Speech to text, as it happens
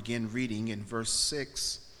Begin reading in verse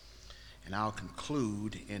 6, and I'll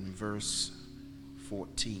conclude in verse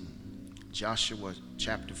 14. Joshua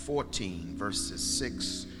chapter 14, verses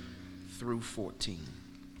 6 through 14.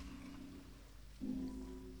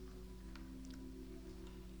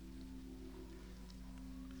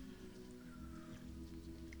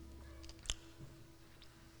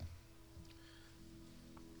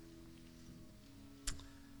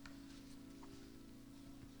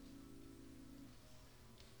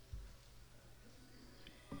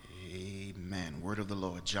 Amen. Word of the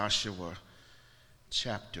Lord. Joshua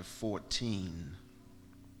chapter 14,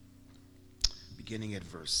 beginning at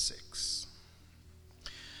verse 6.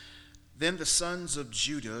 Then the sons of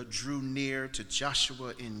Judah drew near to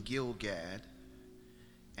Joshua in Gilgad,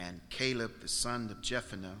 and Caleb the son of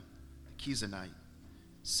Jephunneh the Kenizzite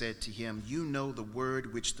said to him, "You know the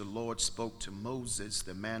word which the Lord spoke to Moses,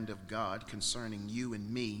 the man of God, concerning you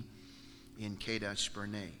and me in Kadesh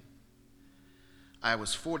Barnea. I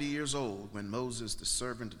was 40 years old when Moses, the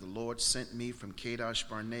servant of the Lord, sent me from Kadesh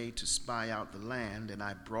Barnea to spy out the land, and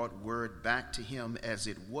I brought word back to him as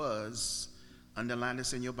it was," underline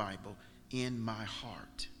this in your Bible, "in my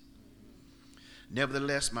heart.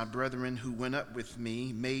 Nevertheless, my brethren who went up with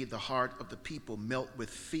me made the heart of the people melt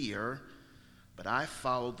with fear, but I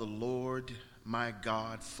followed the Lord my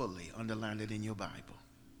God fully," underline it in your Bible.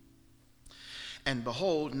 "And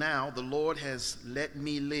behold, now the Lord has let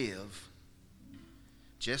me live,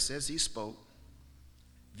 just as he spoke,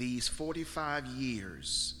 these 45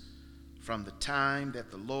 years from the time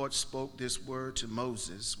that the Lord spoke this word to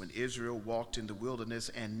Moses when Israel walked in the wilderness.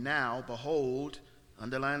 And now, behold,"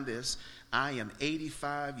 underline this, "I am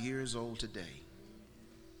 85 years old today.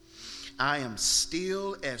 I am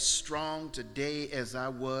still as strong today as I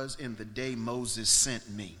was in the day Moses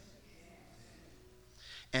sent me.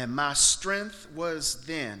 And my strength was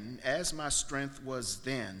then, as my strength was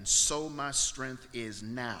then, so my strength is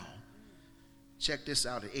now." Check this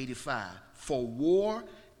out at 85. "For war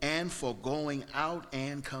and for going out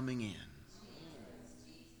and coming in.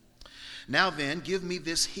 Now then, give me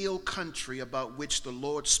this hill country about which the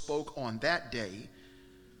Lord spoke on that day,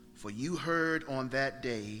 for you heard on that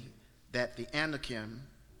day that the Anakim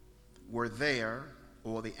were there,"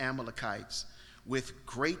 or the Amalekites, "with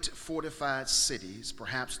great fortified cities.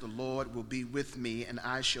 Perhaps the Lord will be with me, and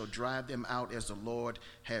I shall drive them out as the Lord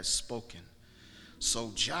has spoken."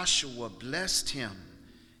 So Joshua blessed him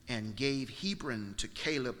and gave Hebron to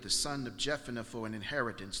Caleb the son of Jephunneh for an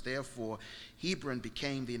inheritance. Therefore Hebron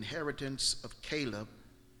became the inheritance of Caleb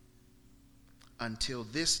until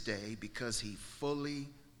this day, because he fully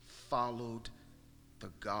followed the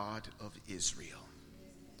God of Israel.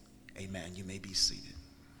 Amen. You may be seated.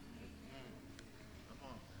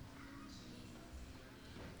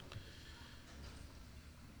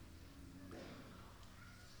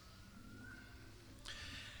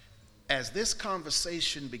 As this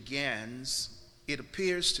conversation begins, it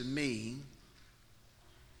appears to me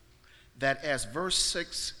that as verse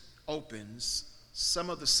 6 opens, some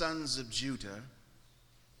of the sons of Judah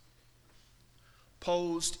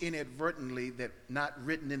posed inadvertently, that not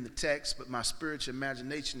written in the text, but my spiritual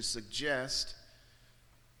imagination suggests,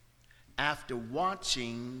 after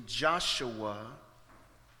watching Joshua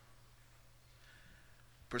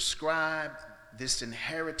prescribe this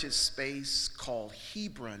inherited space called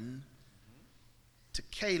Hebron to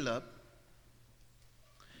Caleb,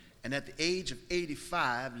 and at the age of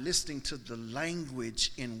 85, listening to the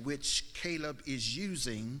language in which Caleb is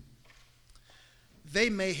using, they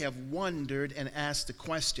may have wondered and asked the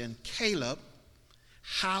question, "Caleb,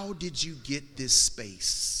 how did you get this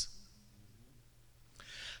space?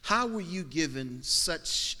 How were you given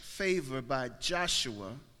such favor by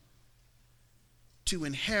Joshua to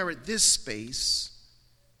inherit this space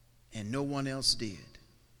and no one else did?"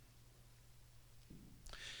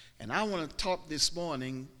 And I want to talk this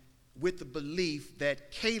morning with the belief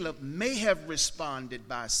that Caleb may have responded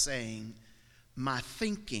by saying, "My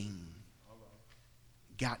thinking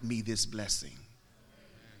got me this blessing."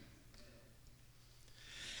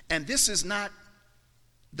 And this is not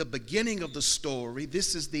the beginning of the story.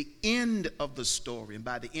 This is the end of the story. And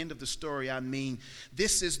by the end of the story, I mean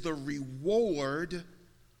this is the reward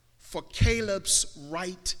for Caleb's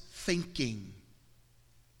right thinking.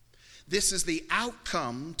 This is the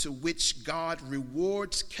outcome to which God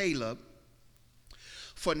rewards Caleb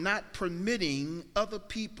for not permitting other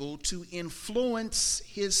people to influence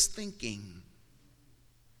his thinking.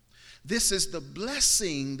 This is the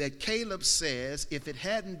blessing that Caleb says, if it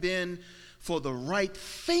hadn't been for the right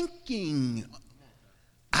thinking,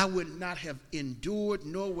 I would not have endured,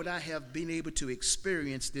 nor would I have been able to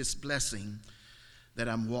experience this blessing that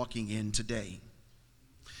I'm walking in today.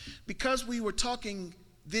 Because we were talking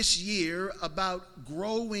this year about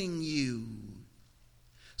growing you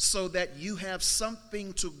so that you have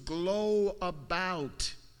something to glow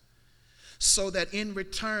about, so that in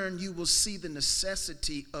return you will see the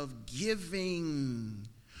necessity of giving,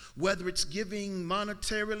 whether it's giving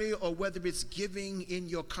monetarily or whether it's giving in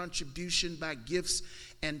your contribution by gifts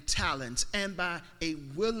and talents, and by a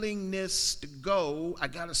willingness to go. I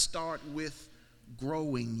got to start with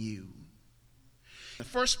growing you. The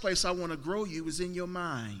first place I want to grow you is in your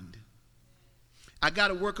mind. I got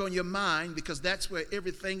to work on your mind because that's where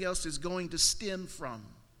everything else is going to stem from.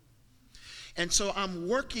 And so I'm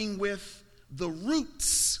working with the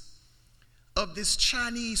roots of this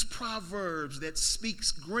Chinese proverbs that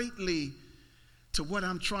speaks greatly to what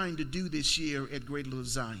I'm trying to do this year at Great Little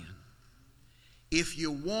Zion. If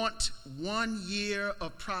you want 1 year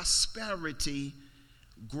of prosperity,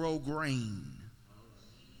 grow grain.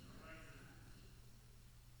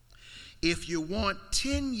 If you want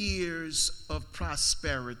 10 years of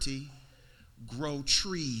prosperity, grow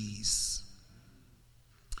trees.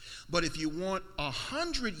 But if you want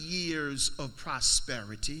 100 years of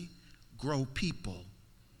prosperity, grow people.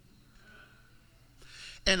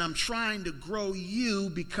 And I'm trying to grow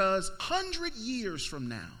you because 100 years from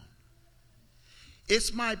now,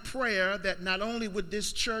 it's my prayer that not only would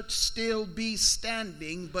this church still be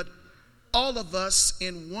standing, but all of us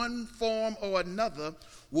in one form or another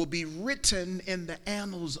will be written in the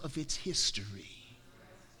annals of its history.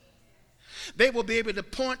 They will be able to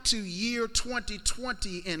point to year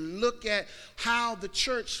 2020 and look at how the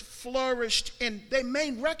church flourished, and they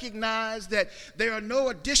may recognize that there are no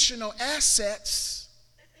additional assets,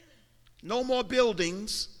 no more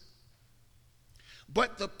buildings,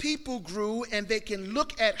 but the people grew, and they can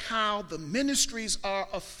look at how the ministries are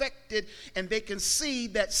affected, and they can see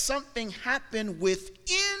that something happened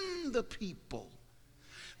within the people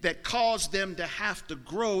that caused them to have to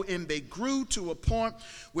grow, and they grew to a point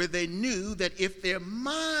where they knew that if their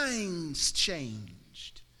minds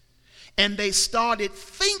changed and they started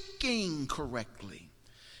thinking correctly,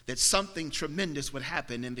 that something tremendous would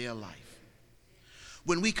happen in their life.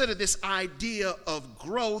 When we consider this idea of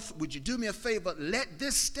growth, would you do me a favor? Let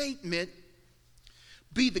this statement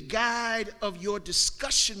be the guide of your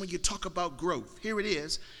discussion when you talk about growth. Here it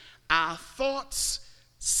is. Our thoughts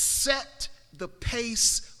set the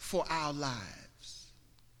pace for our lives.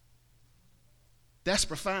 That's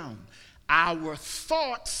profound. Our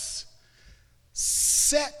thoughts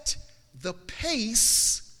set the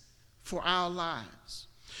pace for our lives.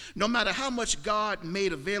 No matter how much God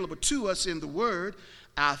made available to us in the Word,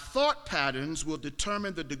 our thought patterns will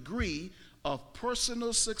determine the degree of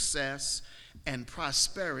personal success and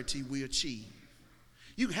prosperity we achieve.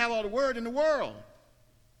 You can have all the Word in the world,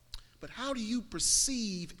 but how do you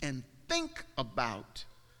perceive and think about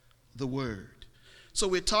the Word? So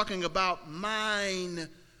we're talking about mind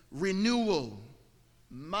renewal.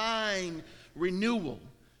 Mind renewal.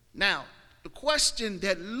 Now, the question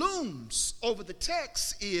that looms over the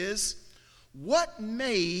text is, what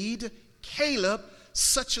made Caleb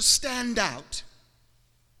such a standout?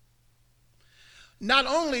 Not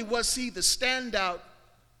only was he the standout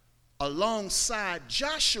alongside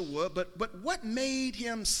Joshua, but what made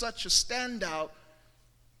him such a standout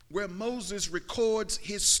where Moses records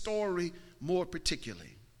his story more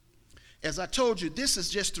particularly? As I told you, this is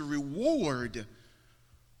just a reward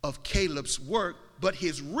of Caleb's work, but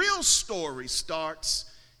his real story starts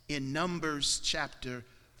in Numbers chapter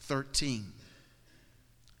 13.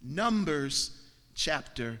 Numbers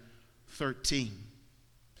chapter 13.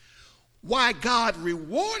 Why God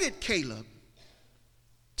rewarded Caleb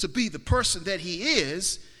to be the person that he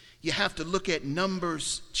is, you have to look at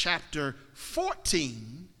Numbers chapter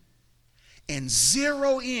 14 and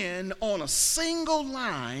zero in on a single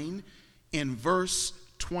line in verse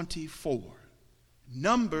 24.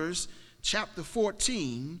 Numbers chapter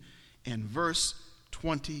 14 and verse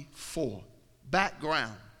 24.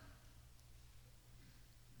 Background.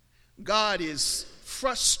 God is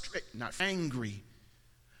frustrated, not angry,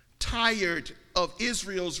 tired of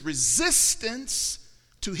Israel's resistance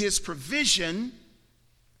to his provision,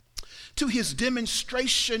 to his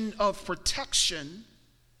demonstration of protection.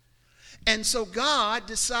 And so God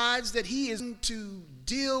decides that he is going to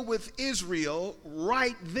deal with Israel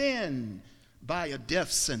right then by a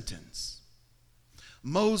death sentence.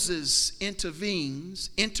 Moses intercedes,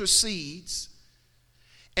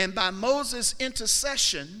 and by Moses'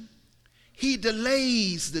 intercession, he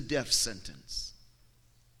delays the death sentence.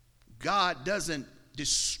 God doesn't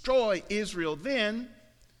destroy Israel then,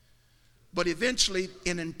 but eventually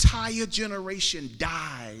an entire generation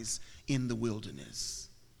dies in the wilderness.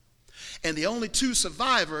 And the only two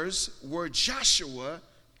survivors were Joshua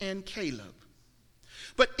and Caleb.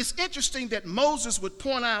 But it's interesting that Moses would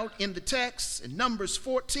point out in the text in Numbers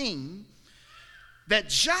 14 that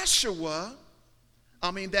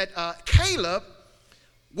Caleb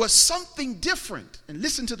was something different. And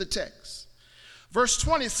listen to the text. Verse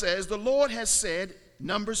 20 says, the Lord has said,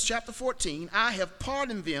 Numbers chapter 14, I have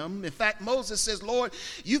pardoned them. In fact, Moses says, Lord,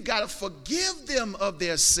 you've got to forgive them of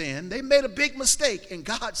their sin. They made a big mistake. And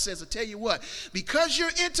God says, I tell you what, because you're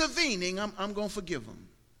intervening, I'm going to forgive them.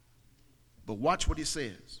 But watch what he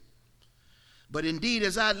says. But indeed,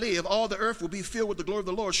 as I live, all the earth will be filled with the glory of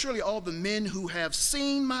the Lord. Surely all the men who have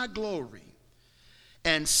seen my glory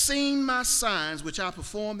and seen my signs, which I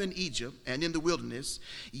performed in Egypt and in the wilderness,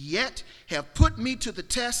 yet have put me to the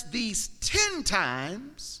test these 10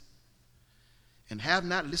 times and have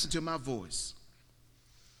not listened to my voice,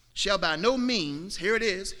 shall by no means, here it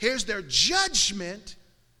is, here's their judgment.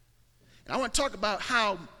 And I want to talk about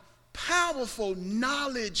how powerful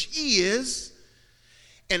knowledge is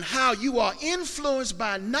and how you are influenced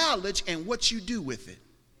by knowledge and what you do with it.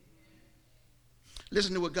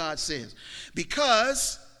 Listen to what God says.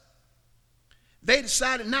 Because they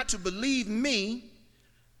decided not to believe me,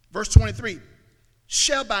 verse 23,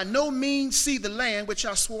 shall by no means see the land which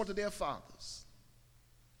I swore to their fathers,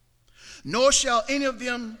 nor shall any of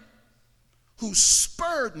them who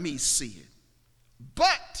spurred me see it.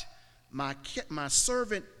 But my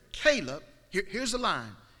servant Caleb, here's the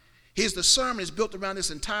line. Here's the sermon is built around this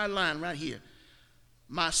entire line right here.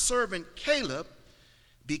 My servant Caleb,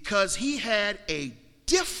 because he had a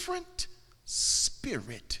different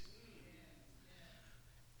spirit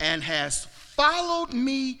and has followed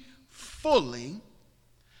me fully,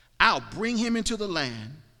 I'll bring him into the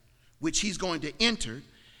land which he's going to enter,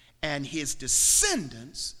 and his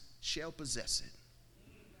descendants shall possess it.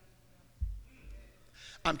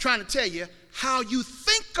 I'm trying to tell you, how you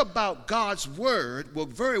think about God's word will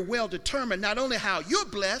very well determine not only how you're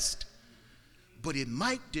blessed, but it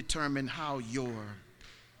might determine how your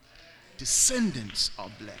descendants are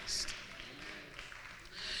blessed.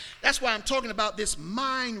 That's why I'm talking about this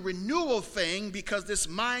mind renewal thing, because this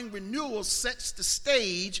mind renewal sets the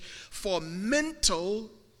stage for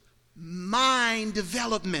mental mind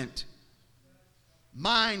development,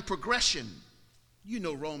 mind progression. You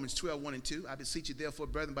know Romans 12:1-2. I beseech you, therefore,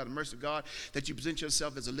 brethren, by the mercy of God, that you present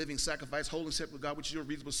yourself as a living sacrifice, holy and acceptable to God, which is your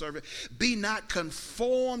reasonable service. Be not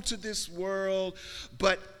conformed to this world,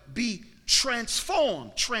 but be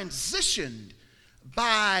transformed, transitioned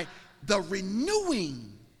by the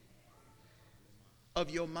renewing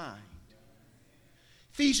of your mind.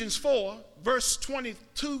 Ephesians 4, verse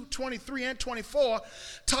 22, 23, and 24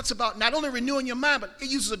 talks about not only renewing your mind, but it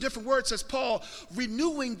uses a different word, says Paul,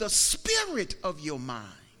 renewing the spirit of your mind.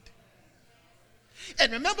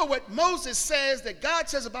 And remember what Moses says that God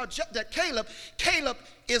says about that Caleb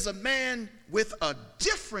is a man with a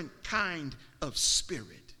different kind of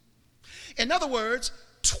spirit. In other words,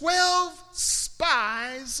 12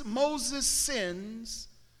 spies Moses sends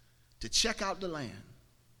to check out the land.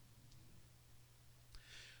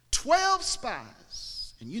 12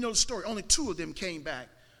 spies, and you know the story, only 2 of them came back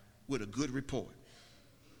with a good report.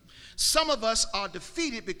 Some of us are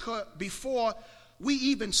defeated before we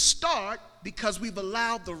even start because we've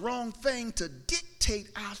allowed the wrong thing to dictate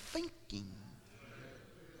our thinking.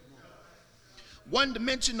 One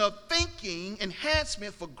dimension of thinking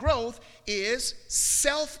enhancement for growth is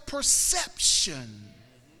self-perception.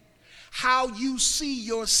 How you see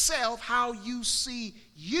yourself, how you see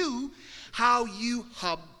you, how you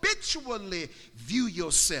habitually view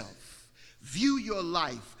yourself, view your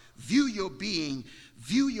life, view your being,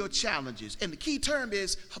 view your challenges. And the key term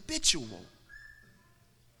is habitual.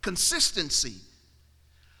 Consistency.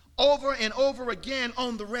 Over and over again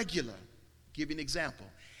on the regular. I'll give you an example.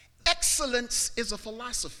 Excellence is a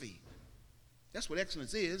philosophy. That's what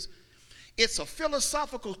excellence is. It's a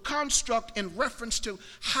philosophical construct in reference to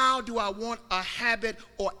how do I want a habit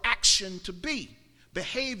or action to be,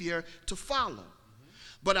 behavior to follow.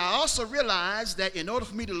 But I also realize that in order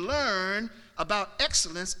for me to learn about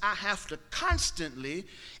excellence, I have to constantly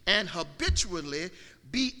and habitually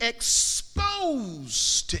be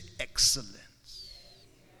exposed to excellence.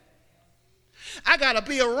 I got to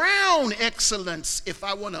be around excellence if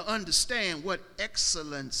I want to understand what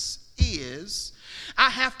excellence is. I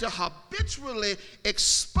have to habitually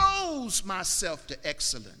expose myself to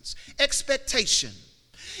excellence. Expectation.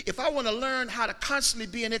 If I want to learn how to constantly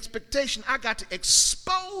be in expectation, I got to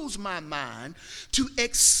expose my mind to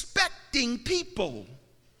expecting people,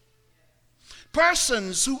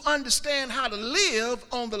 Persons who understand how to live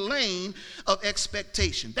on the lane of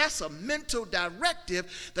expectation. That's a mental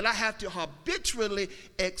directive that I have to habitually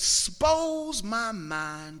expose my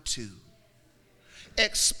mind to.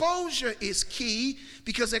 Exposure is key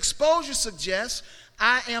because exposure suggests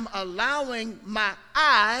I am allowing my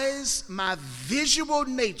eyes, my visual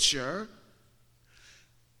nature,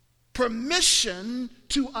 permission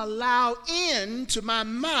to allow into my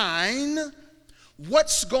mind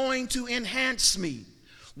what's going to enhance me.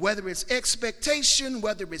 Whether it's expectation,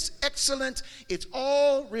 whether it's excellence, it's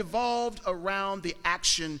all revolved around the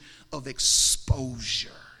action of exposure.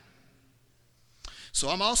 So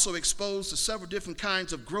I'm also exposed to several different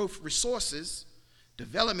kinds of growth resources,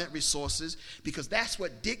 development resources, because that's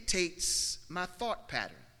what dictates my thought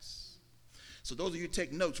patterns. So those of you who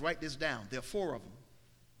take notes, write this down. There are 4 of them.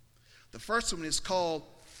 The first one is called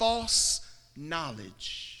false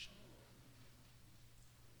knowledge.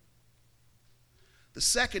 The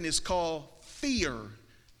second is called fear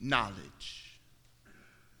knowledge.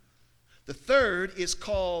 The third is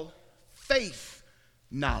called faith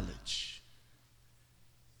knowledge.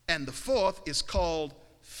 And the fourth is called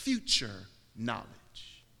future knowledge.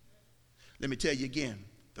 Let me tell you again.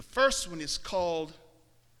 The first one is called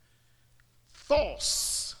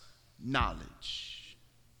false knowledge.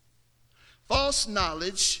 False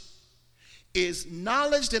knowledge is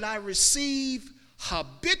knowledge that I receive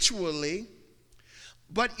habitually,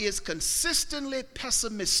 but is consistently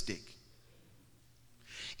pessimistic.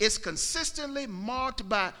 It's consistently marked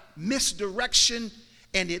by misdirection,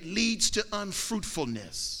 and it leads to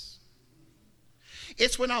unfruitfulness.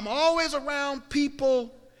 It's when I'm always around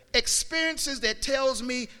people, experiences that tells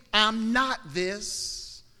me I'm not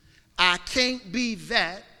this, I can't be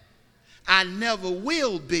that, I never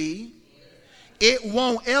will be, it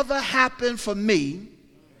won't ever happen for me,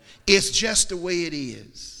 it's just the way it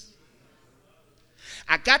is.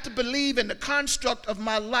 I got to believe in the construct of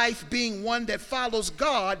my life being one that follows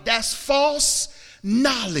God. That's false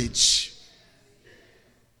knowledge.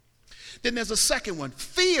 Then there's a second one,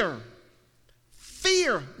 fear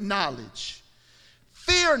knowledge.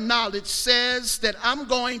 Fear knowledge says that I'm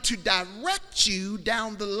going to direct you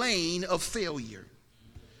down the lane of failure.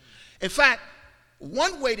 In fact,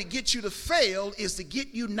 one way to get you to fail is to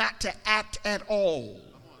get you not to act at all,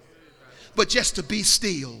 but just to be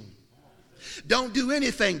still. Don't do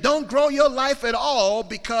anything. Don't grow your life at all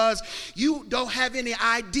because you don't have any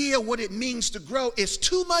idea what it means to grow. It's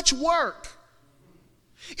too much work.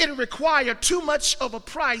 It'll require too much of a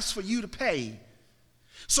price for you to pay.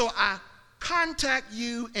 So I contact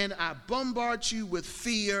you and I bombard you with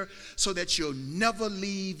fear so that you'll never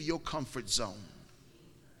leave your comfort zone.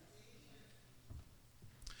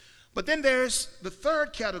 But then there's the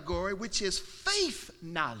third category, which is faith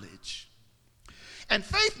knowledge. And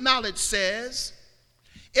faith knowledge says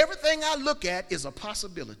everything I look at is a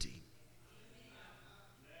possibility.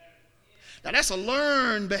 Now that's a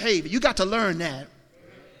learned behavior. You got to learn that.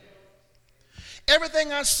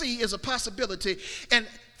 Everything I see is a possibility. And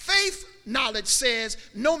faith knowledge says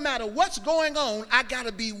no matter what's going on, I got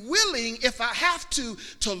to be willing, if I have to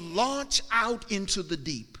launch out into the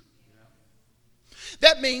deep.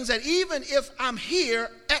 That means that even if I'm here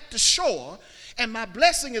at the shore and my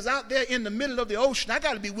blessing is out there in the middle of the ocean, I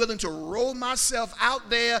got to be willing to roll myself out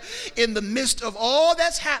there in the midst of all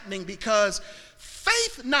that's happening, because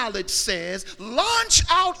faith knowledge says launch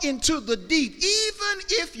out into the deep. Even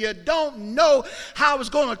if you don't know how it's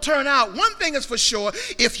going to turn out, one thing is for sure,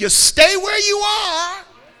 if you stay where you are,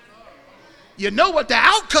 you know what the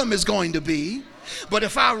outcome is going to be. But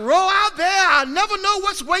if I roll out there, I'll never know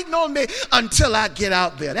what's waiting on me until I get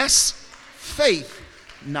out there. That's faith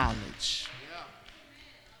knowledge.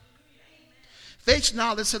 Faith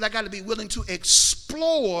knowledge says I got to be willing to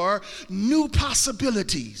explore new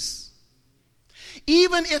possibilities.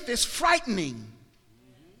 Even if it's frightening,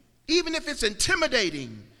 even if it's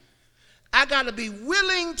intimidating, I got to be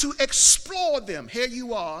willing to explore them. Here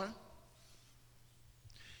you are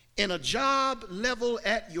in a job level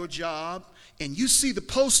at your job, and you see the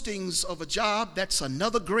postings of a job that's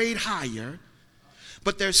another grade higher,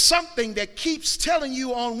 but there's something that keeps telling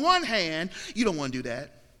you on one hand, you don't want to do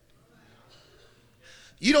that.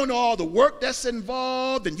 You don't know all the work that's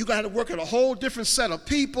involved, and you got to work with a whole different set of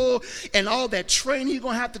people and all that training you're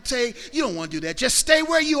going to have to take. You don't want to do that. Just stay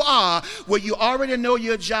where you are, where you already know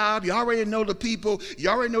your job, you already know the people, you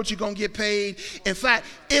already know what you're going to get paid. In fact,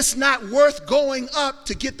 it's not worth going up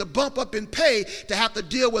to get the bump up in pay to have to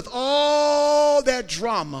deal with all that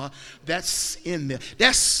drama that's in there.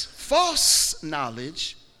 That's false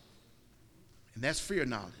knowledge, and that's fear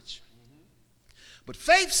knowledge. But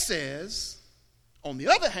faith says, on the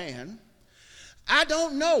other hand, I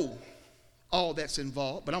don't know all that's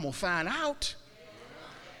involved, but I'm going to find out.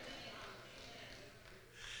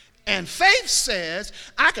 And faith says,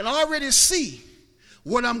 I can already see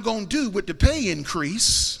what I'm going to do with the pay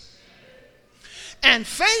increase. And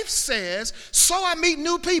faith says, so I meet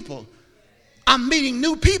new people. I'm meeting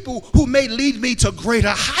new people who may lead me to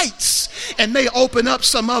greater heights and may open up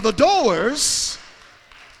some other doors.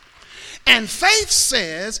 And faith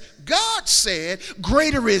says, God said,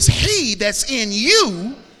 greater is he that's in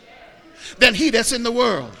you than he that's in the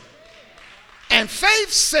world. And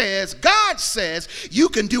faith says, God says, you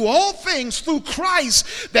can do all things through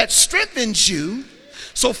Christ that strengthens you.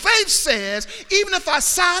 So faith says, even if I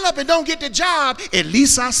sign up and don't get the job, at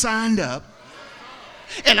least I signed up.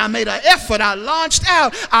 And I made an effort. I launched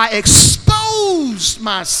out. I exposed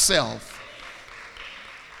myself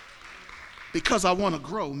because I want to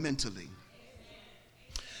grow mentally.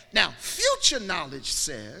 Now, future knowledge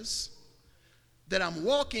says that I'm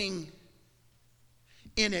walking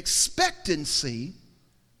in expectancy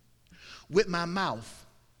with my mouth.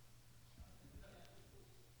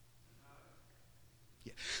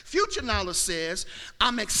 Yeah. Future knowledge says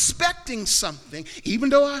I'm expecting something even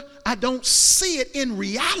though I don't see it in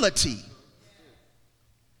reality.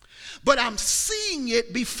 But I'm seeing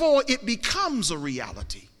it before it becomes a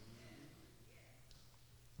reality.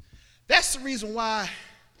 That's the reason why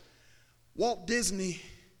Walt Disney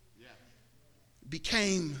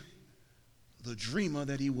became the dreamer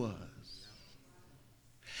that he was.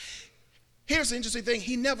 Here's the interesting thing.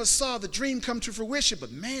 He never saw the dream come to fruition,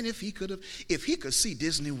 but man, if he could see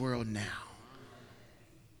Disney World now.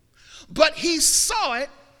 But he saw it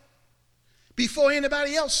before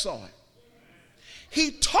anybody else saw it.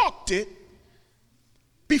 He talked it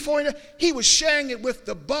before he was sharing it with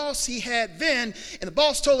the boss he had then, and the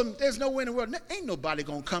boss told him, there's no way in the world, ain't nobody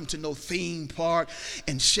gonna come to no theme park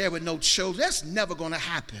and share with no children. That's never gonna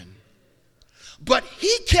happen. But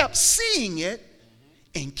he kept seeing it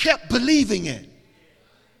and kept believing it.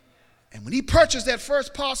 And when he purchased that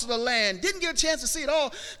first parcel of land, didn't get a chance to see it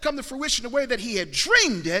all come to fruition the way that he had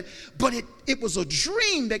dreamed it, but it was a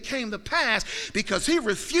dream that came to pass because he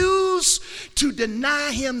refused to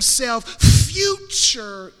deny himself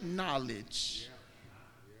future knowledge.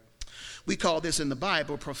 We call this in the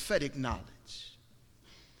Bible prophetic knowledge.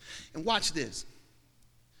 And watch this.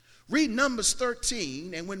 Read Numbers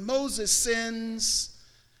 13, and when Moses sends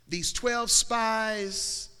these 12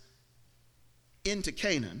 spies into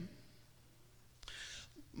Canaan,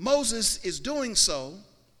 Moses is doing so.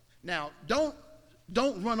 Now, don't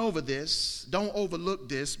run over this. Don't overlook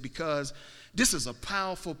this, because this is a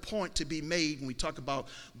powerful point to be made when we talk about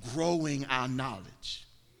growing our knowledge.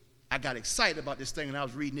 I got excited about this thing and I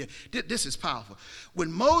was reading it. This is powerful. When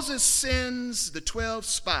Moses sends the 12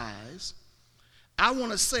 spies, I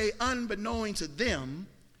want to say, unbeknown to them,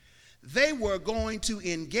 they were going to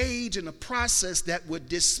engage in a process that would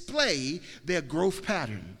display their growth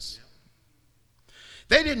patterns.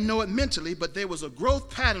 They didn't know it mentally, but there was a growth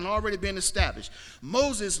pattern already being established.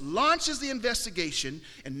 Moses launches the investigation,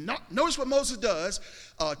 and notice what Moses does.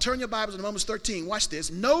 Turn your Bibles to Numbers 13. Watch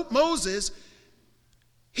this. Moses,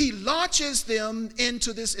 he launches them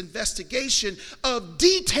into this investigation of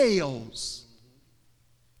details.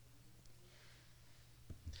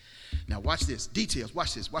 Now watch this, details,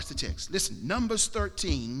 watch this, watch the text. Listen, Numbers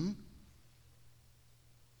 13,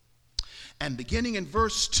 and beginning in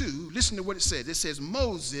verse 2, listen to what it says. It says,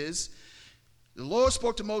 Moses, the Lord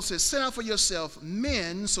spoke to Moses, send out for yourself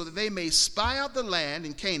men so that they may spy out the land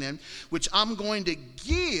in Canaan, which I'm going to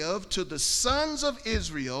give to the sons of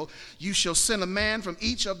Israel. You shall send a man from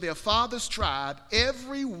each of their father's tribe,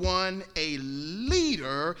 every one a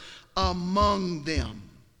leader among them.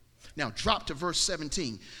 Now drop to verse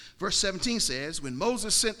 17. Verse 17 says, when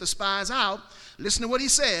Moses sent the spies out, listen to what he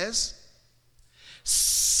says.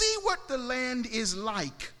 See what the land is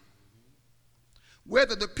like,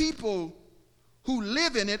 whether the people who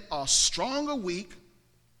live in it are strong or weak,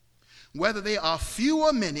 whether they are few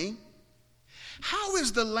or many. How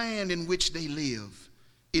is the land in which they live?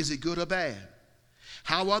 Is it good or bad?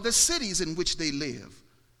 How are the cities in which they live?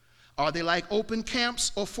 Are they like open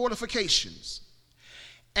camps or fortifications?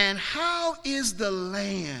 And how is the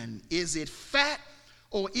land? Is it fat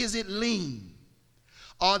or is it lean?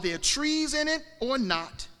 Are there trees in it or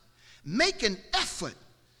not? Make an effort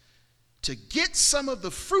to get some of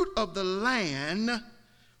the fruit of the land,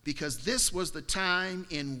 because this was the time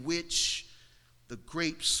in which the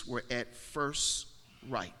grapes were at first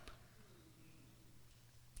ripe.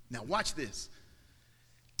 Now watch this.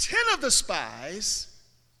 10 of the spies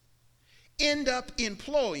end up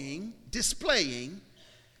displaying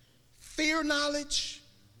fear knowledge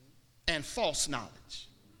and false knowledge.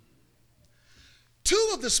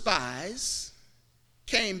 2 of the spies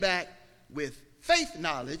came back with faith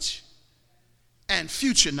knowledge and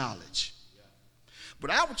future knowledge. But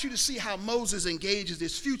I want you to see how Moses engages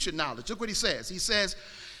this future knowledge. Look what he says. He says,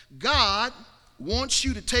 God wants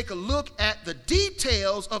you to take a look at the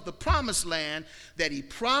details of the promised land that he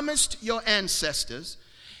promised your ancestors.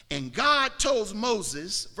 And God told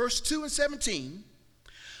Moses, verse 2 and 17,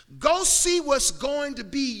 go see what's going to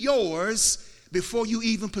be yours before you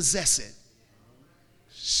even possess it.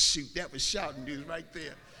 Shoot, that was shouting dudes right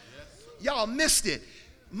there. Y'all missed it.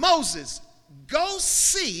 Moses, go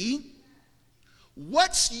see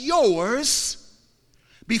what's yours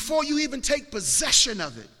before you even take possession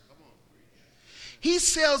of it. He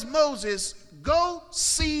tells Moses, go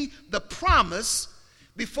see the promise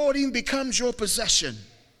before it even becomes your possession.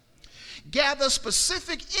 Gather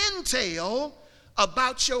specific intel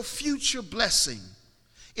about your future blessing.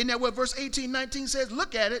 Isn't that what verse 18, 19 says?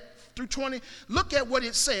 Look at it through 20. Look at what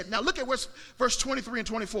it said. Now look at verse 23 and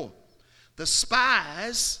 24. The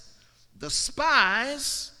spies,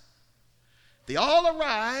 they all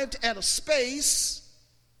arrived at a space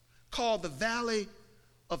called the Valley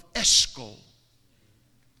of Eshcol.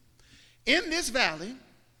 In this valley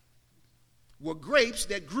were grapes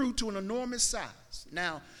that grew to an enormous size.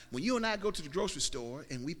 Now, when you and I go to the grocery store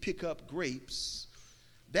and we pick up grapes,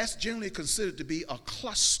 that's generally considered to be a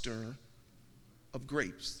cluster of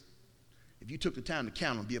grapes. If you took the time to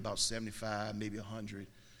count them, it'd be about 75, maybe 100.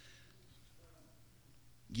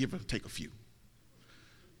 Give or take a few.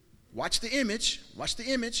 Watch the image. Watch the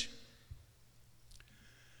image.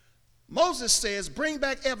 Moses says, bring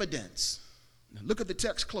back evidence. Now look at the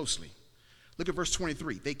text closely. Look at verse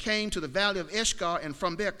 23. They came to the valley of Eshcol and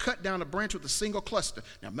from there cut down a branch with a single cluster.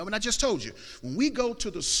 Now remember what I just told you. When we go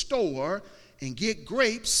to the store and get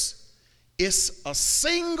grapes, it's a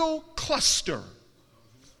single cluster.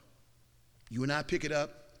 You and I pick it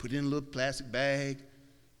up, put it in a little plastic bag,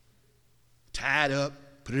 tie it up,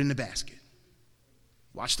 put it in the basket.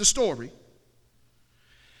 Watch the story.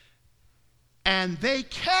 And they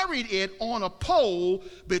carried it on a pole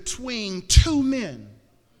between 2 men.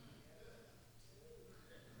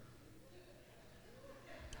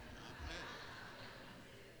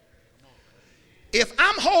 If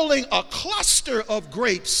I'm holding a cluster of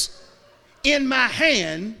grapes in my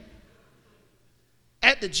hand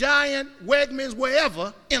at the Giant, Wegmans,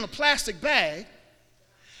 wherever, in a plastic bag,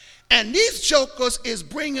 and these jokers is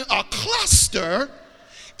bringing a cluster,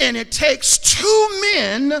 and it takes 2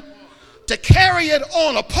 men to carry it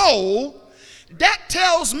on a pole, that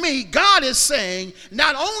tells me God is saying,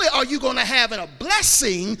 not only are you going to have a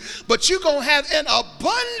blessing, but you're going to have an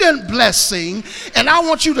abundant blessing, and I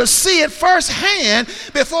want you to see it firsthand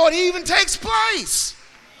before it even takes place.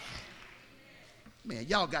 Man,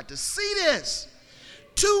 y'all got to see this.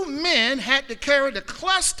 2 men had to carry the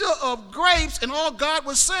cluster of grapes, and all God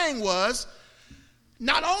was saying was,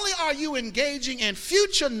 not only are you engaging in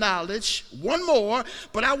future knowledge, one more,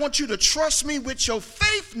 but I want you to trust me with your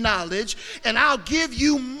faith knowledge, and I'll give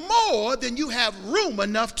you more than you have room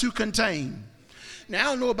enough to contain. Now, I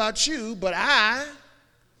don't know about you, but I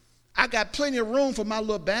got plenty of room for my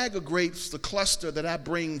little bag of grapes, the cluster that I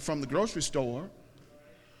bring from the grocery store.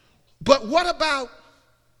 But what about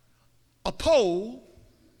a pole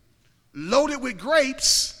loaded with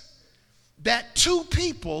grapes that 2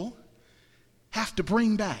 people have to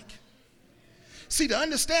bring back? See, to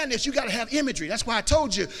understand this, you got to have imagery. That's why I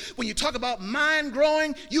told you, when you talk about mind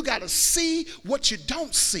growing, you got to see what you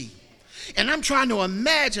don't see. And I'm trying to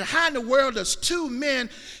imagine, how in the world does 2 men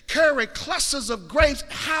carry clusters of grapes?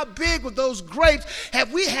 How big were those grapes?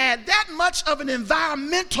 Have we had that much of an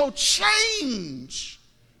environmental change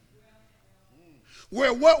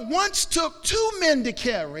where what once took 2 men to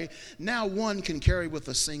carry, now 1 can carry with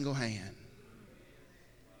a single hand?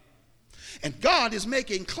 And God is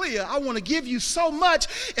making clear, I want to give you so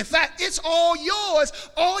much. In fact, it's all yours.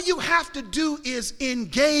 All you have to do is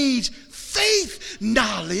engage faith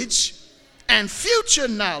knowledge and future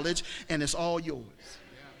knowledge, and it's all yours.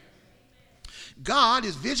 God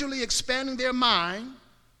is visually expanding their mind.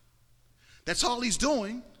 That's all he's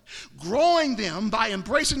doing. Growing them by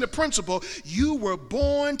embracing the principle, you were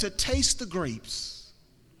born to taste the grapes,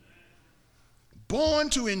 born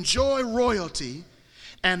to enjoy royalty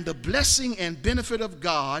and the blessing and benefit of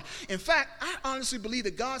God. In fact, I honestly believe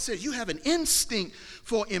that God says you have an instinct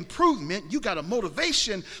for improvement. You got a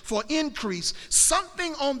motivation for increase.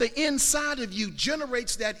 Something on the inside of you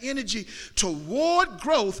generates that energy toward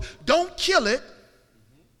growth. Don't kill it,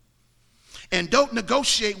 and don't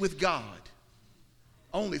negotiate with God.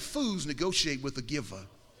 Only fools negotiate with the giver.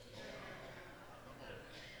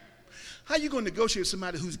 How are you going to negotiate with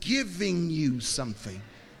somebody who's giving you something?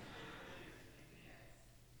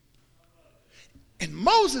 And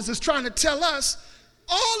Moses is trying to tell us,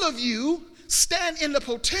 all of you stand in the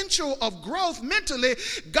potential of growth mentally.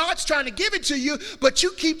 God's trying to give it to you, but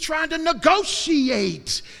you keep trying to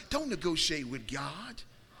negotiate. Don't negotiate with God.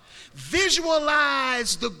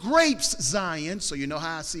 Visualize the grapes, Zion. So you know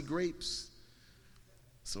how I see grapes?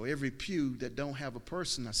 So every pew that don't have a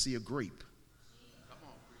person, I see a grape.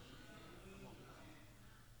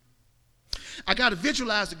 I got to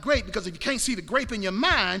visualize the grape, because if you can't see the grape in your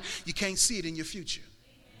mind, you can't see it in your future.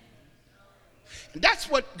 And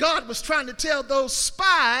that's what God was trying to tell those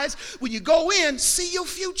spies. When you go in, see your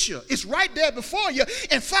future. It's right there before you.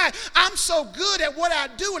 In fact, I'm so good at what I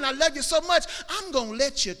do and I love you so much, I'm going to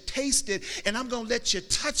let you taste it, and I'm going to let you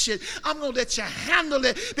touch it. I'm going to let you handle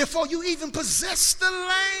it before you even possess the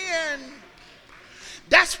land.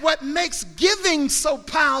 That's what makes giving so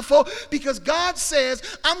powerful, because God says,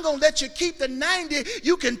 I'm going to let you keep the 90.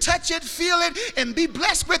 You can touch it, feel it, and be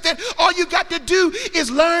blessed with it. All you got to do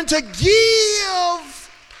is learn to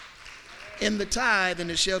give in the tithe,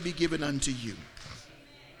 and it shall be given unto you.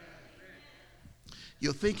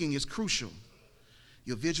 Your thinking is crucial.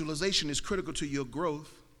 Your visualization is critical to your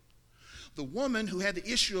growth. The woman who had the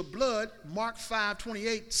issue of blood, Mark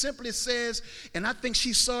 5:28, simply says, and I think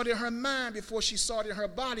she saw it in her mind before she saw it in her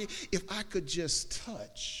body, if I could just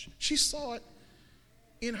touch. She saw it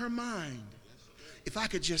in her mind. If I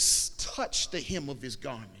could just touch the hem of his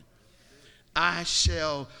garment, I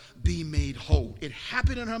shall be made whole. It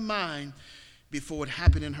happened in her mind before it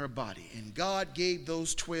happened in her body. And God gave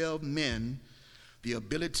those 12 men the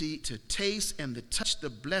ability to taste and to touch the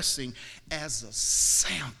blessing as a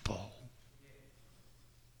sample.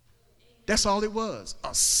 That's all it was,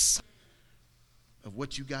 a sample of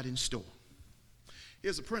what you got in store.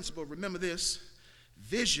 Here's a principle. Remember this.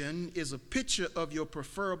 Vision is a picture of your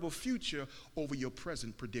preferable future over your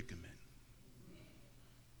present predicament.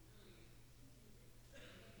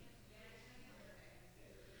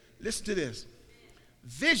 Listen to this.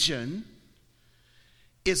 Vision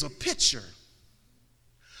is a picture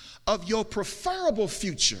of your preferable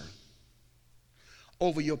future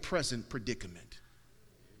over your present predicament.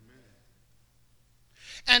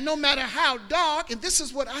 And no matter how dark, and this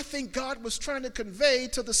is what I think God was trying to convey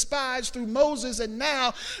to the spies through Moses, and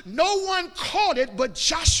now no one caught it but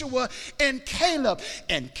Joshua and Caleb.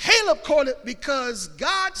 And Caleb caught it because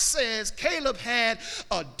God says Caleb had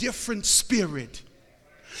a different spirit.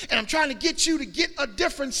 And I'm trying to get you to get a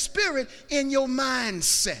different spirit in your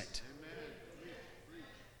mindset.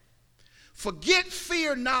 Forget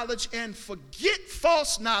fear knowledge and forget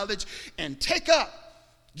false knowledge, and take up.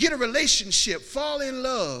 Get a relationship, fall in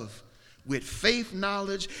love with faith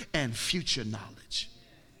knowledge and future knowledge.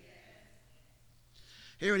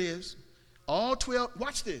 Here it is. All 12,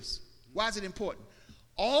 watch this. Why is it important?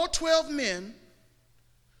 All 12 men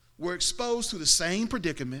were exposed to the same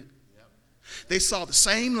predicament. They saw the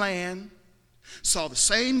same land, saw the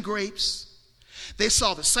same grapes, they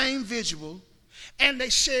saw the same visual, and they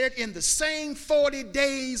shared in the same 40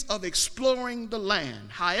 days of exploring the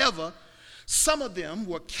land. However, some of them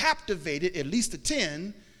were captivated, at least the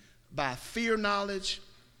 10, by fear knowledge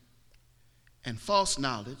and false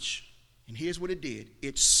knowledge. And here's what it did.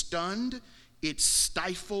 It stunned, it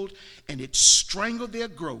stifled, and it strangled their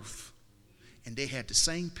growth. And they had the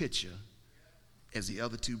same picture as the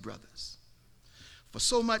other two brothers. For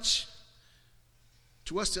so much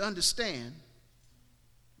to us to understand,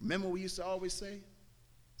 remember what we used to always say?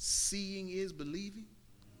 Seeing is believing.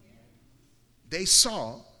 They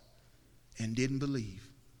saw and didn't believe.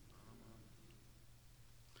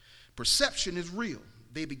 Perception is real.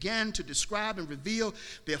 They began to describe and reveal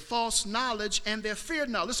their false knowledge and their fear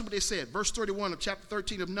knowledge. Listen to what they said. Verse 31 of chapter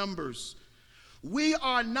 13 of Numbers. We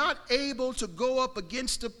are not able to go up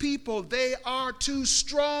against the people. They are too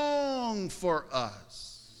strong for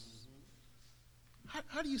us.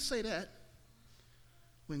 How do you say that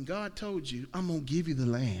when God told you, I'm going to give you the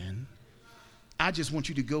land? I just want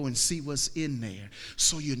you to go and see what's in there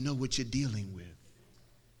so you know what you're dealing with.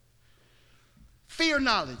 Fear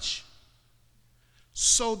knowledge.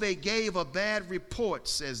 So they gave a bad report,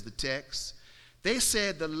 says the text. They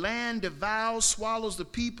said the land devours, swallows the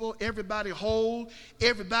people, everybody whole,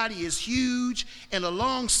 everybody is huge, and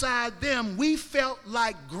alongside them we felt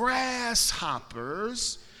like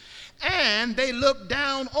grasshoppers. And they looked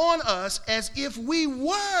down on us as if we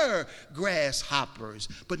were grasshoppers.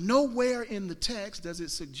 But nowhere in the text does it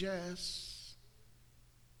suggest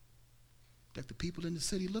that the people in the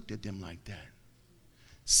city looked at them like that.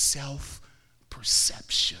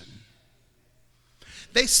 Self-perception.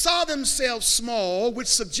 They saw themselves small, which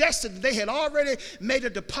suggested that they had already made a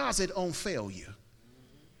deposit on failure.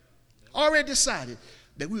 Already decided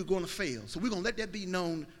that we were going to fail. So we're going to let that be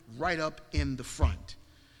known right up in the front.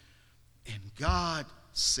 And God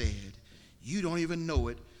said, you don't even know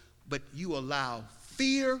it, but you allow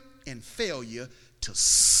fear and failure to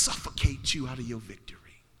suffocate you out of your victory.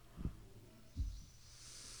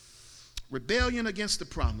 Rebellion against the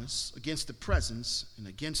promise, against the presence, and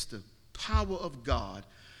against the power of God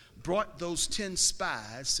brought those 10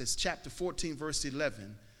 spies, says chapter 14, verse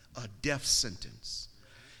 11, a death sentence.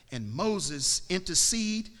 And Moses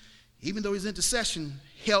intercede, even though his intercession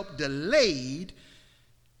helped delayed,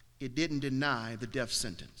 it didn't deny the death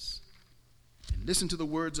sentence. And listen to the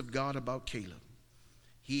words of God about Caleb.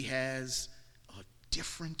 He has a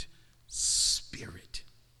different spirit.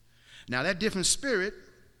 Now that different spirit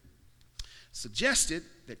suggested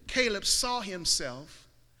that Caleb saw himself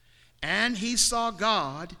and he saw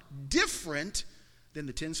God different than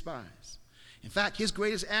the 10 spies. In fact, his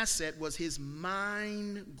greatest asset was his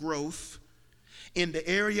mind growth in the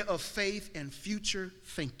area of faith and future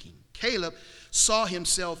thinking. Caleb saw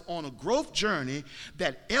himself on a growth journey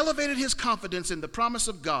that elevated his confidence in the promise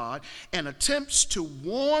of God and attempts to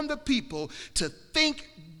warn the people to think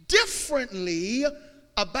differently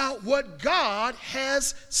about what God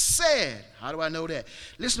has said. How do I know that?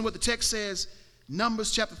 Listen to what the text says,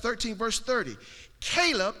 Numbers chapter 13, verse 30.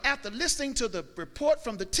 Caleb, after listening to the report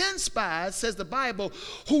from the 10 spies, says the Bible,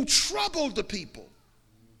 who troubled the people.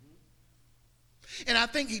 And I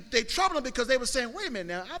think they troubled them because they were saying, wait a minute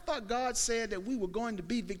now, I thought God said that we were going to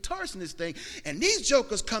be victorious in this thing. And these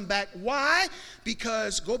jokers come back. Why?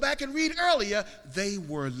 Because, go back and read earlier, they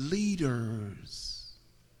were leaders.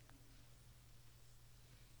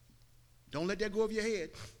 Don't let that go over your head.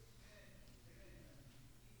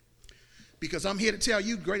 Because I'm here to tell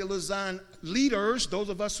you, Greater Little Zion leaders, those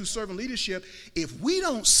of us who serve in leadership, if we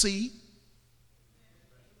don't see,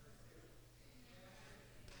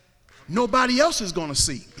 nobody else is going to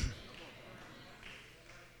see.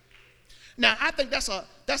 Now, I think that's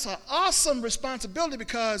an awesome responsibility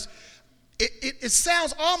because it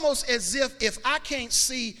sounds almost as if I can't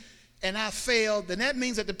see and I fail, then that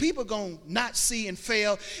means that the people are going to not see and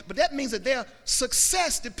fail, but that means that their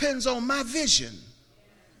success depends on my vision.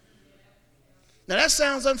 Now that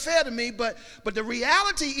sounds unfair to me, but the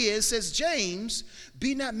reality is, says James,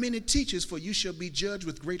 be not many teachers, for you shall be judged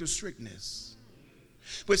with greater strictness.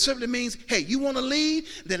 Which simply means, hey, you want to lead?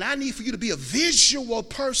 Then I need for you to be a visual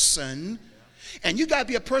person. And you got to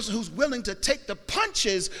be a person who's willing to take the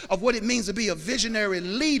punches of what it means to be a visionary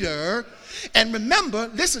leader. And remember,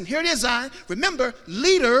 listen, here it is, Zion. Remember,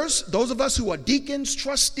 leaders, those of us who are deacons,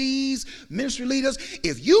 trustees, ministry leaders,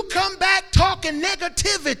 if you come back talking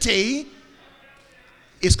negativity,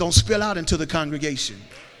 it's going to spill out into the congregation.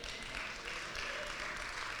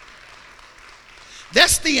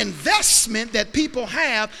 That's the investment that people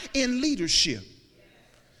have in leadership.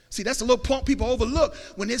 See, that's the little point people overlook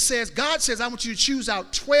when it says, God says, I want you to choose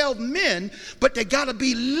out 12 men, but they got to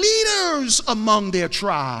be leaders among their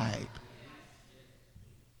tribe.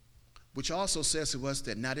 Which also says to us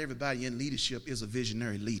that not everybody in leadership is a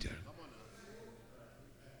visionary leader.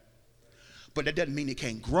 But that doesn't mean it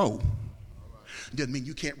can't grow. It doesn't mean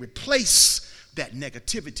you can't replace that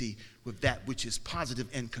negativity with that which is positive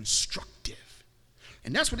and constructive.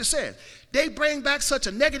 And that's what it says. They bring back such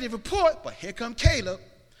a negative report, but here come Caleb.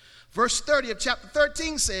 Verse 30 of chapter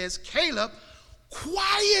 13 says, Caleb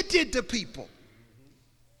quieted the people.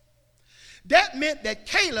 That meant that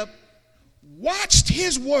Caleb watched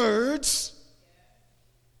his words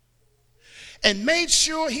and made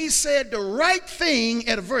sure he said the right thing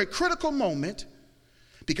at a very critical moment,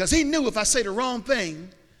 because he knew if I say the wrong thing,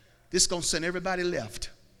 this is going to send everybody left,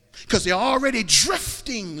 because they're already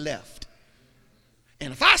drifting left.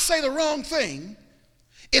 And if I say the wrong thing,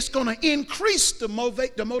 it's going to increase the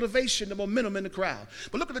motivation, the momentum in the crowd.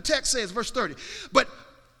 But look what the text says, verse 30. But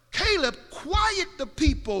Caleb quieted the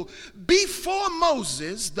people before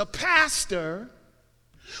Moses, the pastor,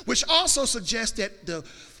 which also suggests that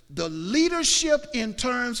the leadership in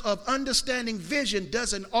terms of understanding vision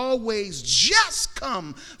doesn't always just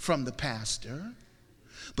come from the pastor,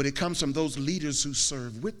 but it comes from those leaders who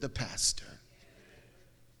serve with the pastor.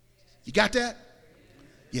 You got that?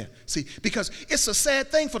 Yeah, see, because it's a sad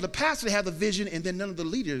thing for the pastor to have the vision and then none of the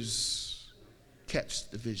leaders catch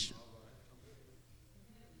the vision.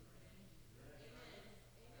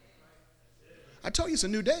 I told you it's a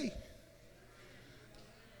new day.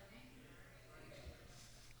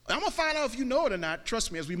 I'm going to find out if you know it or not.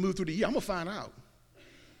 Trust me, as we move through the year, I'm going to find out.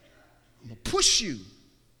 I'm going to push you.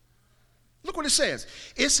 Look what it says.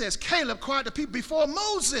 It says, Caleb cried the people before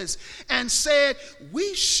Moses and said,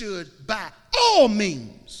 we should by all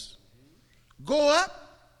means go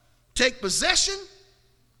up, take possession.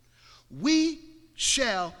 We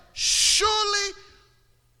shall surely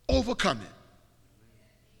overcome it.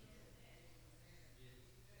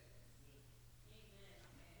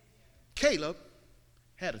 Caleb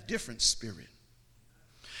had a different spirit.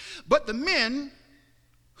 But the men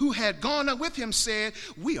who had gone up with him said,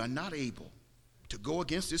 we are not able to go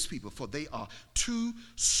against this people, for they are too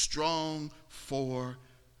strong for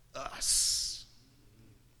us.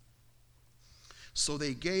 So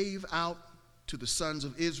they gave out to the sons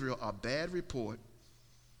of Israel a bad report,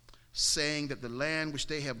 saying that the land which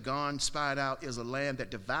they have gone spied out is a land that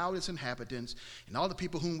devoured its inhabitants, and all the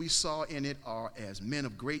people whom we saw in it are as men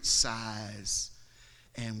of great size,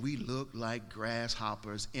 and we look like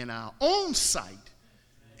grasshoppers in our own sight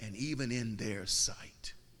and even in their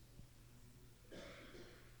sight.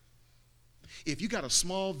 If you got a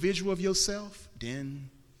small visual of yourself, then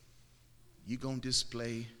you're going to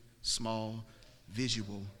display small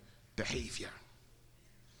visual behavior.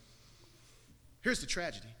 Here's the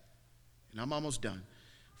tragedy, and I'm almost done.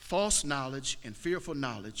 False knowledge and fearful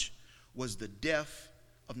knowledge was the death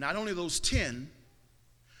of not only those 10,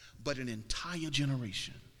 but an entire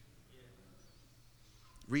generation.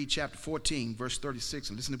 Read chapter 14, verse 36,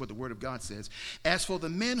 and listen to what the word of God says. As for the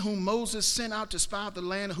men whom Moses sent out to spy out the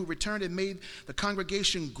land, who returned and made the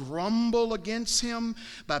congregation grumble against him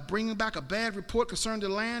by bringing back a bad report concerning the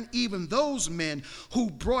land, even those men who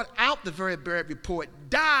brought out the very bad report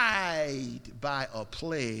died by a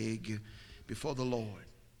plague before the Lord.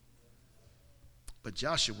 But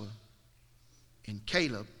Joshua and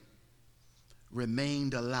Caleb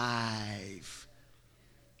remained alive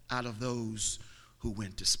out of those who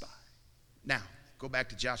went to spy. Now, go back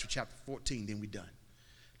to Joshua chapter 14, then we're done.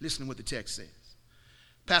 Listen to what the text says.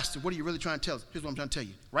 Pastor, what are you really trying to tell us? Here's what I'm trying to tell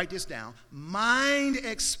you. Write this down. Mind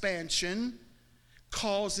expansion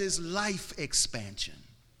causes life expansion.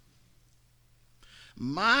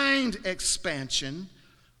 Mind expansion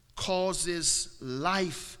causes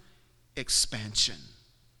life expansion.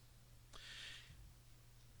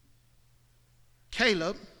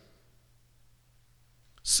 Caleb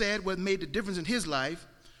said what made the difference in his life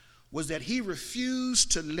was that he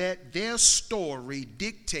refused to let their story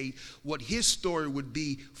dictate what his story would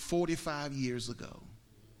be 45 years ago.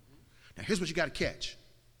 Now, here's what you got to catch.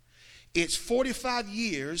 It's 45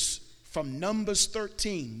 years from Numbers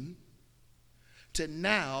 13 to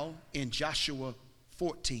now in Joshua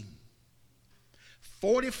 14.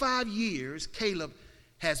 45 years Caleb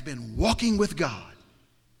has been walking with God,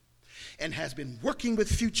 and has been working with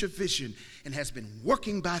future vision, and has been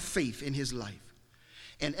working by faith in his life.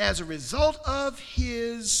 And as a result of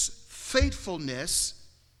his faithfulness,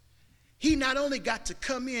 he not only got to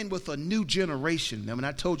come in with a new generation. Now, when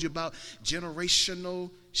I told you about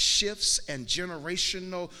generational shifts and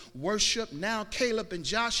generational worship, now Caleb and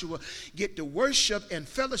Joshua get to worship and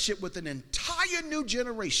fellowship with an entire new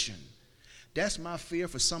generation. That's my fear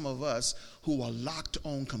for some of us who are locked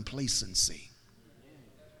on complacency.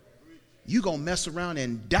 You're going to mess around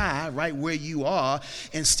and die right where you are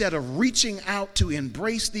instead of reaching out to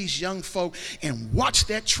embrace these young folk and watch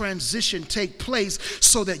that transition take place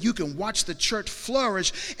so that you can watch the church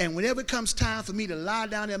flourish. And whenever it comes time for me to lie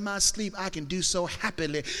down in my sleep, I can do so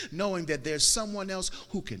happily knowing that there's someone else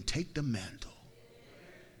who can take the mantle.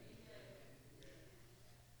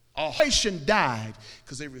 A nation died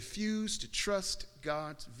because they refused to trust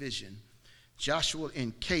God's vision. Joshua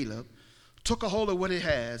and Caleb took a hold of what it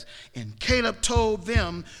has, and Caleb told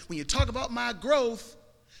them, when you talk about my growth,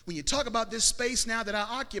 when you talk about this space now that I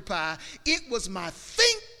occupy, it was my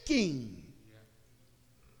thinking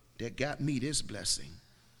that got me this blessing.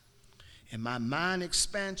 And my mind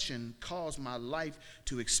expansion caused my life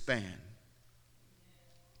to expand.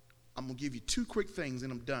 I'm going to give you two quick things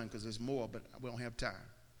and I'm done because there's more, but we don't have time.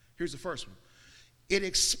 Here's the first one. It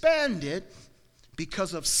expanded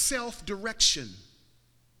because of self-direction.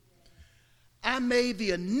 I made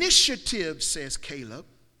the initiative, says Caleb,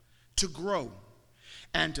 to grow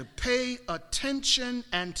and to pay attention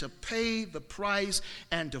and to pay the price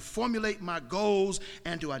and to formulate my goals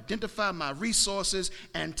and to identify my resources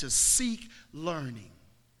and to seek learning.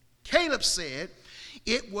 Caleb said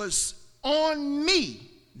it was on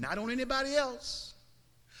me, not on anybody else,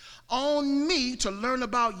 on me to learn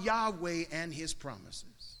about Yahweh and his promises.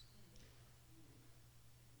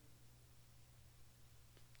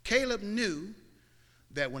 Caleb knew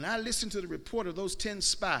that when I listened to the report of those 10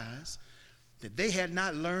 spies, that they had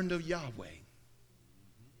not learned of Yahweh.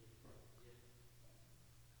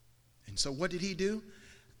 And so what did he do?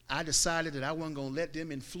 I decided that I wasn't going to let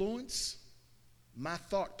them influence my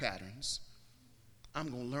thought patterns. I'm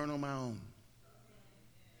going to learn on my own.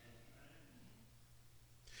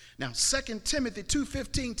 Now, 2 Timothy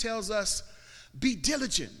 2:15 tells us, be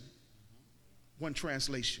diligent, one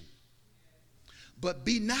translation. But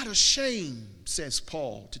be not ashamed, says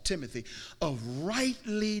Paul to Timothy, of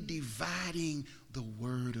rightly dividing the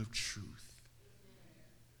word of truth.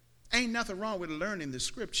 Ain't nothing wrong with learning the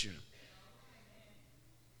scripture.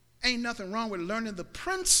 Ain't nothing wrong with learning the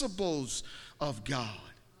principles of God.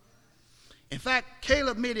 In fact,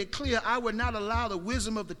 Caleb made it clear, I would not allow the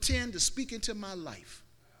wisdom of the 10 to speak into my life.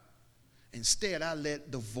 Instead, I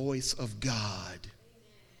let the voice of God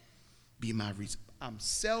be my reason. I'm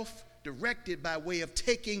self-directed by way of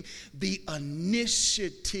taking the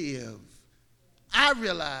initiative. I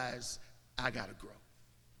realize I got to grow.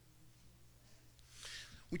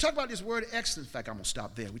 We talk about this word excellence. In fact, I'm going to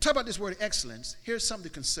stop there. We talk about this word excellence. Here's something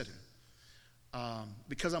to consider.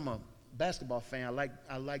 Because I'm a basketball fan,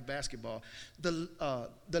 I like basketball. The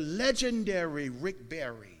legendary Rick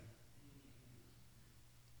Barry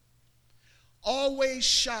always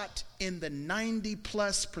shot in the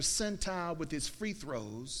 90-plus percentile with his free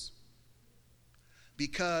throws,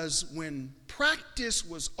 because when practice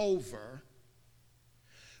was over,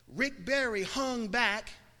 Rick Barry hung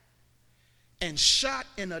back and shot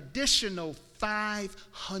an additional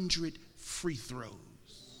 500 free throws.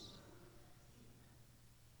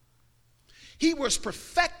 He was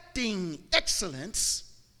perfecting excellence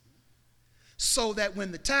so that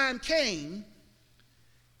when the time came,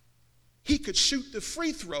 he could shoot the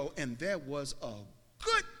free throw, and there was a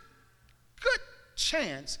good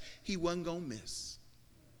chance he wasn't going to miss.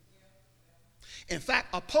 In fact,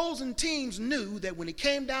 opposing teams knew that when it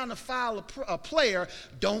came down to foul a player,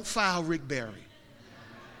 don't foul Rick Barry.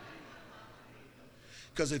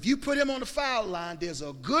 Because if you put him on the foul line, there's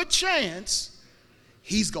a good chance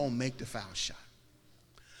he's going to make the foul shot.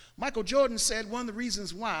 Michael Jordan said one of the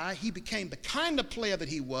reasons why he became the kind of player that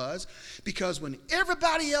he was, because when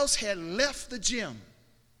everybody else had left the gym,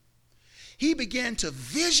 he began to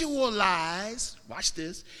visualize, watch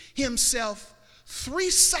this, himself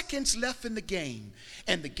 3 seconds left in the game,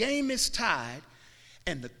 and the game is tied,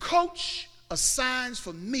 and the coach assigns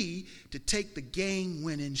for me to take the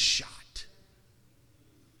game-winning shot.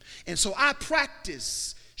 And so I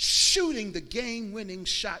practiced shooting the game-winning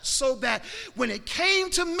shot so that when it came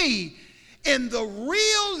to me in the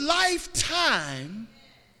real lifetime,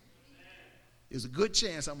 there's a good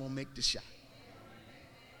chance I'm going to make the shot.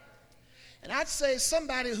 And I'd say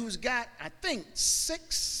somebody who's got, I think,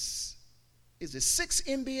 6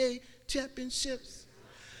 NBA championships?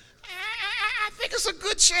 I think it's a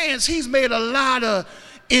good chance he's made a lot of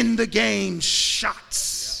in-the-game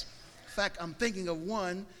shots. In fact, I'm thinking of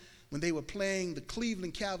one when they were playing the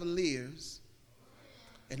Cleveland Cavaliers,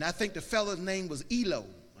 and I think the fella's name was Elo.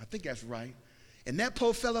 I think that's right. And that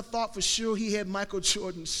poor fella thought for sure he had Michael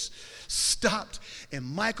Jordan stopped, and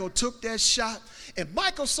Michael took that shot. And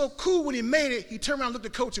Michael's so cool when he made it, he turned around, looked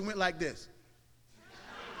at the coach, and went like this.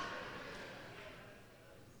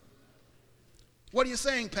 What are you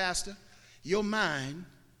saying, Pastor? Your mind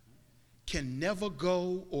can never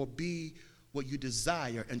go or be what you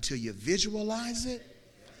desire until you visualize it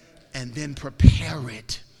and then prepare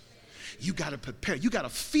it. You got to prepare. You got to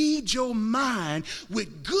feed your mind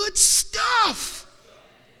with good stuff.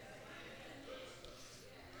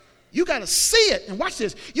 You got to see it. And watch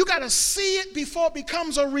this. You got to see it before it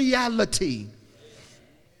becomes a reality.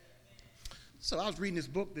 So I was reading this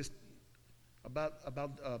book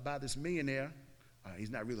about this millionaire.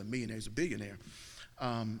 He's not really a millionaire. He's a billionaire.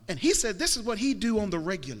 And he said this is what he do on the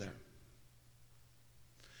regular.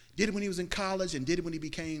 Did it when he was in college and did it when he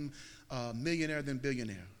became millionaire, then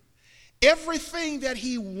billionaire. Everything that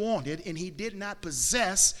he wanted and he did not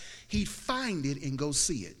possess, he'd find it and go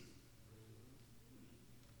see it.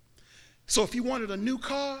 So if he wanted a new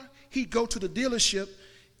car, he'd go to the dealership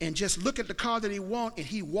and just look at the car that he wanted, and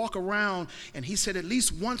he'd walk around, and he said at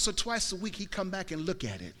least once or twice a week he'd come back and look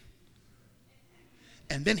at it.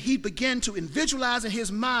 And then he began to visualize in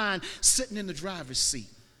his mind sitting in the driver's seat.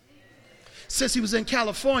 Since he was in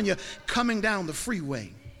California, coming down the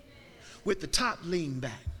freeway with the top leaned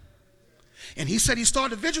back. And he said he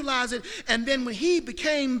started to visualize it, and then when he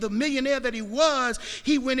became the millionaire that he was,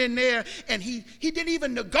 he went in there and he didn't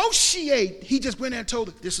even negotiate. He just went in and told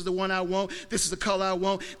her, this is the one I want, this is the color I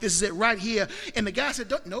want, this is it right here. And the guy said,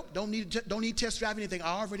 don't need test drive anything.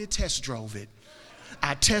 I already test drove it.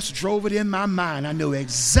 I test drove it in my mind. I know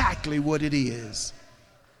exactly what it is.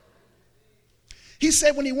 He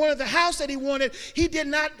said when he wanted the house that he wanted, he did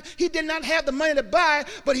not have the money to buy,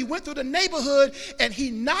 but he went through the neighborhood and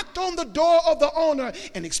he knocked on the door of the owner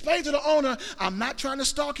and explained to the owner, I'm not trying to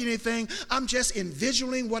stalk anything. I'm just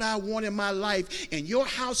envisioning what I want in my life. And your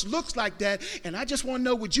house looks like that. And I just want to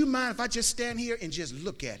know, would you mind if I just stand here and just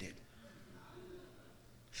look at it?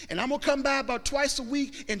 And I'm going to come by about twice a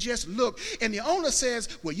week and just look. And the owner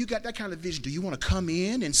says, well, you got that kind of vision. Do you want to come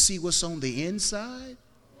in and see what's on the inside?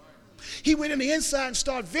 He went in the inside and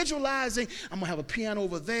started visualizing, I'm going to have a piano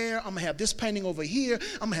over there. I'm going to have this painting over here.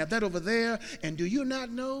 I'm going to have that over there. And do you not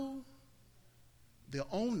know? The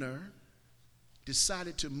owner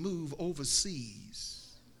decided to move overseas.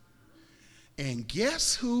 And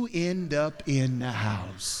guess who ended up in the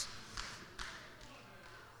house?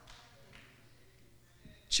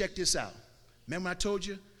 Check this out. Remember I told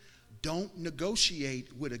you? Don't negotiate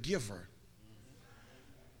with a giver.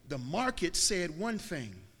 The market said one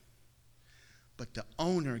thing, but the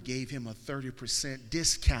owner gave him a 30%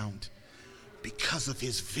 discount because of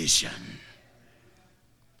his vision.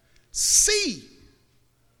 See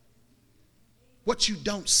what you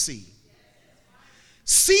don't see.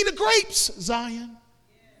 See the grapes, Zion.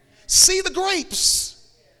 See the grapes.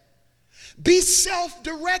 Be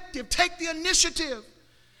self-directive. Take the initiative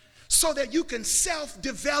so that you can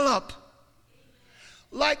self-develop.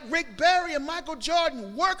 Like Rick Barry and Michael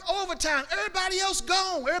Jordan, work overtime. Everybody else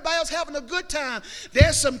gone. Everybody else having a good time.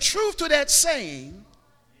 There's some truth to that saying.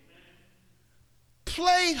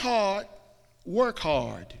 Play hard, work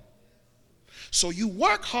hard. So you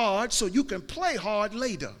work hard so you can play hard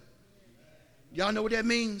later. Y'all know what that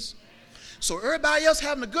means? So everybody else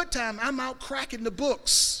having a good time, I'm out cracking the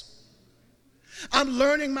books. I'm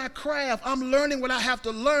learning my craft. I'm learning what I have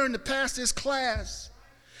to learn to pass this class.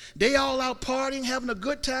 They all out partying, having a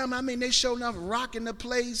good time. I mean, they sure enough rocking the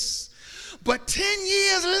place. But 10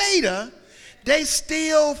 years later, they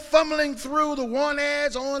still fumbling through the want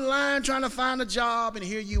ads online trying to find a job. And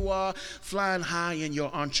here you are flying high in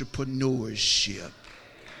your entrepreneurship.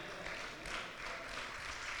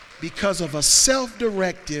 Because of a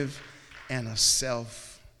self-directive and a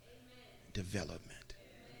self-development.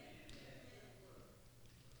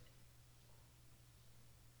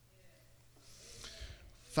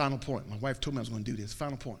 Final point. My wife told me I was going to do this.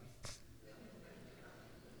 Final point.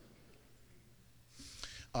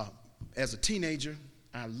 As a teenager,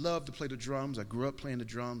 I loved to play the drums. I grew up playing the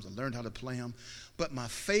drums. I learned how to play them. But my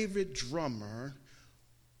favorite drummer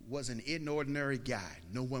was an inordinary guy.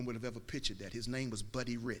 No one would have ever pictured that. His name was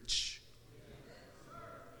Buddy Rich.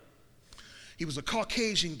 He was a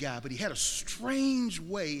Caucasian guy, but he had a strange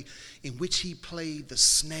way in which he played the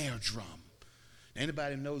snare drum.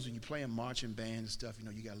 Anybody knows when you play in marching band and stuff, you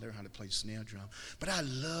know, you got to learn how to play snare drum. But I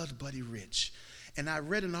loved Buddy Rich. And I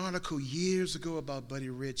read an article years ago about Buddy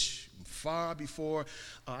Rich, far before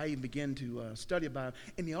I even began to study about it.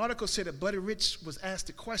 And the article said that Buddy Rich was asked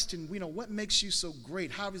the question, you know, what makes you so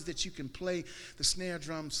great? How is it that you can play the snare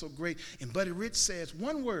drum so great? And Buddy Rich says,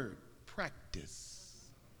 one word, practice.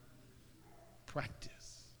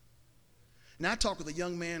 Practice. Now, I talked with a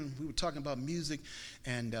young man, we were talking about music,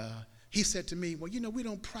 and he said to me, well, you know, we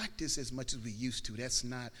don't practice as much as we used to. That's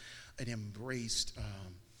not an embraced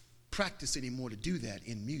practice anymore to do that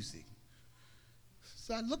in music.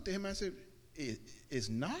 So I looked at him and I said, it's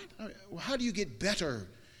not? Well, how do you get better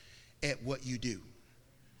at what you do?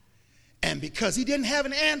 And because he didn't have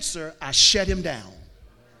an answer, I shut him down.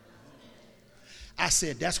 I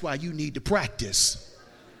said, that's why you need to practice,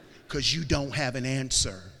 because you don't have an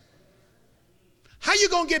answer. How you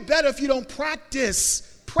going to get better if you don't practice?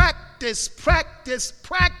 Practice, practice,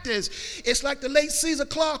 practice. It's like the late Caesar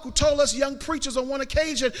Clark, who told us young preachers on one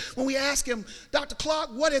occasion when we asked him, Dr.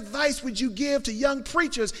 Clark, what advice would you give to young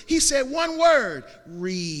preachers? He said one word,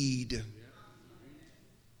 read.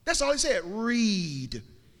 That's all he said, read.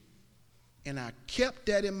 And I kept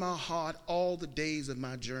that in my heart all the days of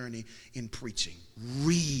my journey in preaching.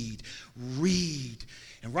 Read, read.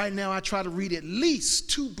 And right now I try to read at least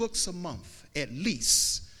 2 books a month, at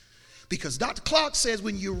least. Because Dr. Clark says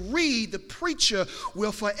when you read, the preacher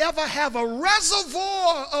will forever have a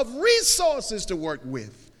reservoir of resources to work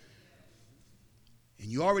with. And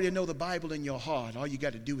you already know the Bible in your heart. All you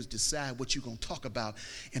got to do is decide what you're going to talk about,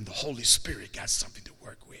 and the Holy Spirit got something to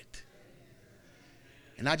work with.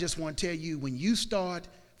 And I just want to tell you, when you start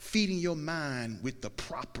feeding your mind with the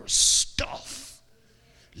proper stuff,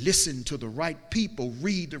 listen to the right people,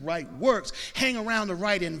 read the right works, hang around the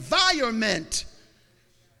right environment,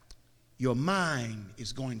 your mind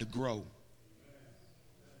is going to grow.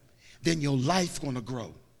 Then your life's going to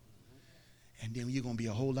grow. And then you're going to be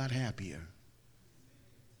a whole lot happier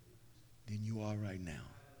than you are right now.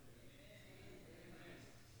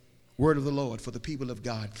 Word of the Lord for the people of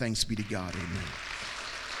God. Thanks be to God. Amen.